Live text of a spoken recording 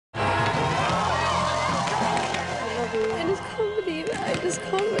I just can't believe it. I just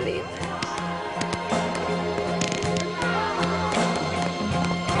can't believe it.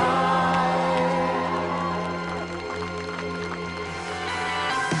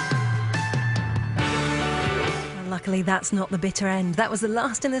 Luckily, that's not the bitter end. That was the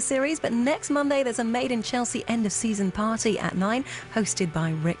last in the series, but next Monday there's a Made in Chelsea end-of-season party at 9, hosted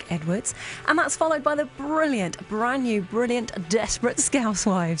by Rick Edwards. And that's followed by the brand new, Desperate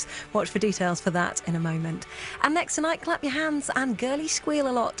Scousewives. Watch for details for that in a moment. And next tonight, clap your hands and girly squeal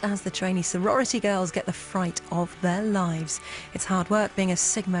a lot as the trainee sorority girls get the fright of their lives. It's hard work being a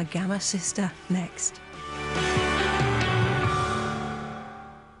Sigma Gamma sister next.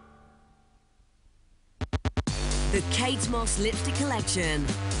 The Kate Moss Lipstick Collection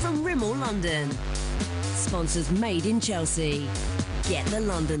from Rimmel London. Sponsors Made in Chelsea. Get the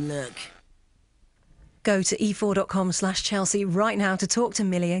London look. Go to e4.com/Chelsea right now to talk to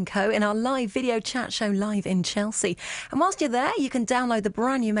Millie & Co in our live video chat show live in Chelsea. And whilst you're there, you can download the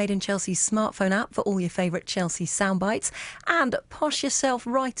brand new Made in Chelsea smartphone app for all your favourite Chelsea soundbites and posh yourself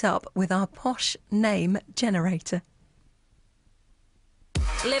right up with our posh name generator.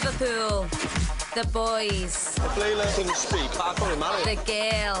 Liverpool, the boys, If Leila didn't speak, I'd probably marry the her.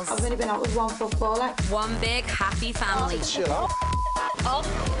 girls, I've only been out with one footballer. one big happy family. Chill out.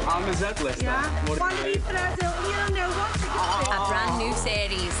 I'm a Z-lister. Yeah. What One do of you these do? that you don't know what. A brand new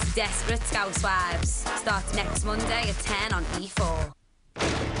series, Desperate Scousewives, starts next Monday at 10 on E4.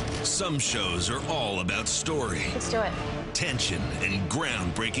 Some shows are all about story, Let's do it. tension, and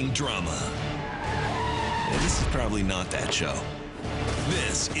groundbreaking drama. And this is probably not that show.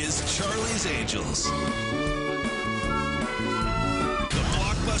 This is Charlie's Angels. The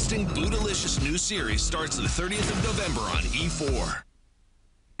blockbusting, bootylicious new series starts the 30th of November on E4.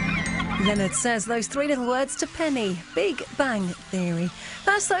 Leonard says those three little words to Penny. Big Bang Theory.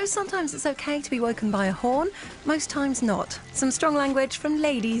 First though, sometimes it's okay to be woken by a horn, most times not. Some strong language from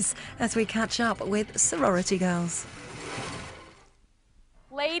ladies as we catch up with Sorority Girls.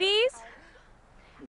 Ladies,